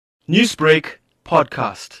Newsbreak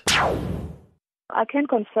Podcast. I can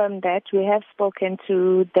confirm that we have spoken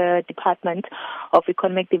to the Department of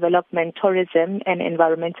Economic Development, Tourism and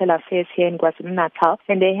Environmental Affairs here in KwaZulu-Natal,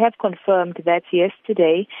 and they have confirmed that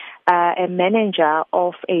yesterday a manager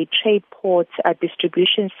of a Tradeport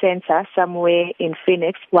Distribution Centre somewhere in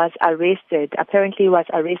Phoenix was arrested. Apparently was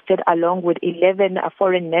arrested along with 11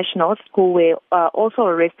 foreign nationals who were also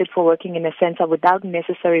arrested for working in a centre without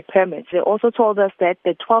necessary permits. They also told us that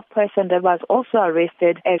the 12th person that was also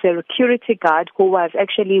arrested as a security guard who was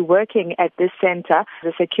actually working at this centre,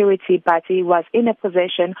 the security, but he was in a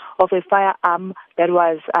possession of a firearm that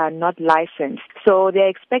was not licensed. So they're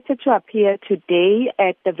expected to appear today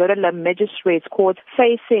at the Verulam Magistrates Court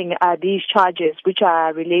facing these charges, which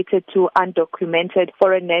are related to undocumented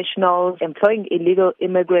foreign nationals, employing illegal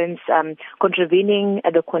immigrants, contravening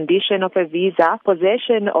the condition of a visa,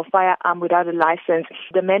 possession of firearm without a license.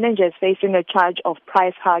 The manager is facing a charge of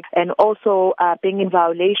price hike and also being in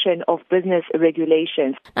violation of business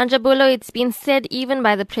regulations. Nonjabulo, it's been said even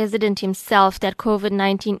by the president himself that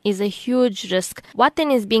COVID-19 is a huge risk. What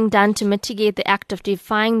then is being done to mitigate the act of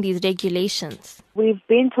defying these regulations? We've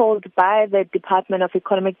been told by the Department of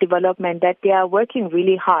Economic Development that they are working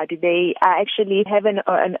really hard. They are actually having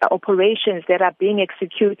operations that are being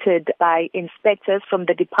executed by inspectors from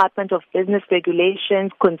the Department of Business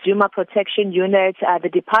Regulations, Consumer Protection Unit, the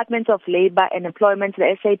Department of Labour and Employment,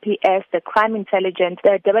 the SABC, the Crime Intelligence,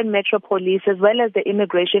 the Durban Metro Police, as well as the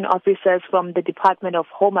immigration officers from the Department of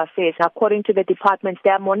Home Affairs. According to the departments, they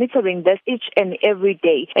are monitoring this each and every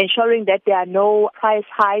day, ensuring that there are no price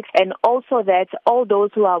hikes and also that all those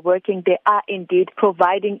who are working, they are indeed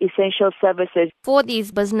providing essential services. For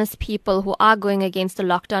these business people who are going against the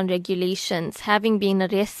lockdown regulations, having been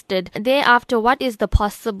arrested, thereafter, what is the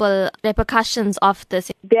possible repercussions of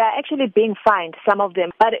this? They are actually being fined, some of them.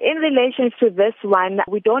 But in relation to this one,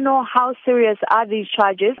 we don't know how serious are these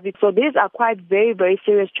charges. So these are quite very, very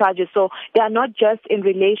serious charges. So they are not just in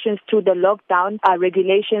relation to the lockdown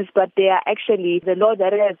regulations, but they are actually the law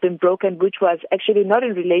that has been broken, which was actually not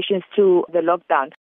in relation to the lockdown.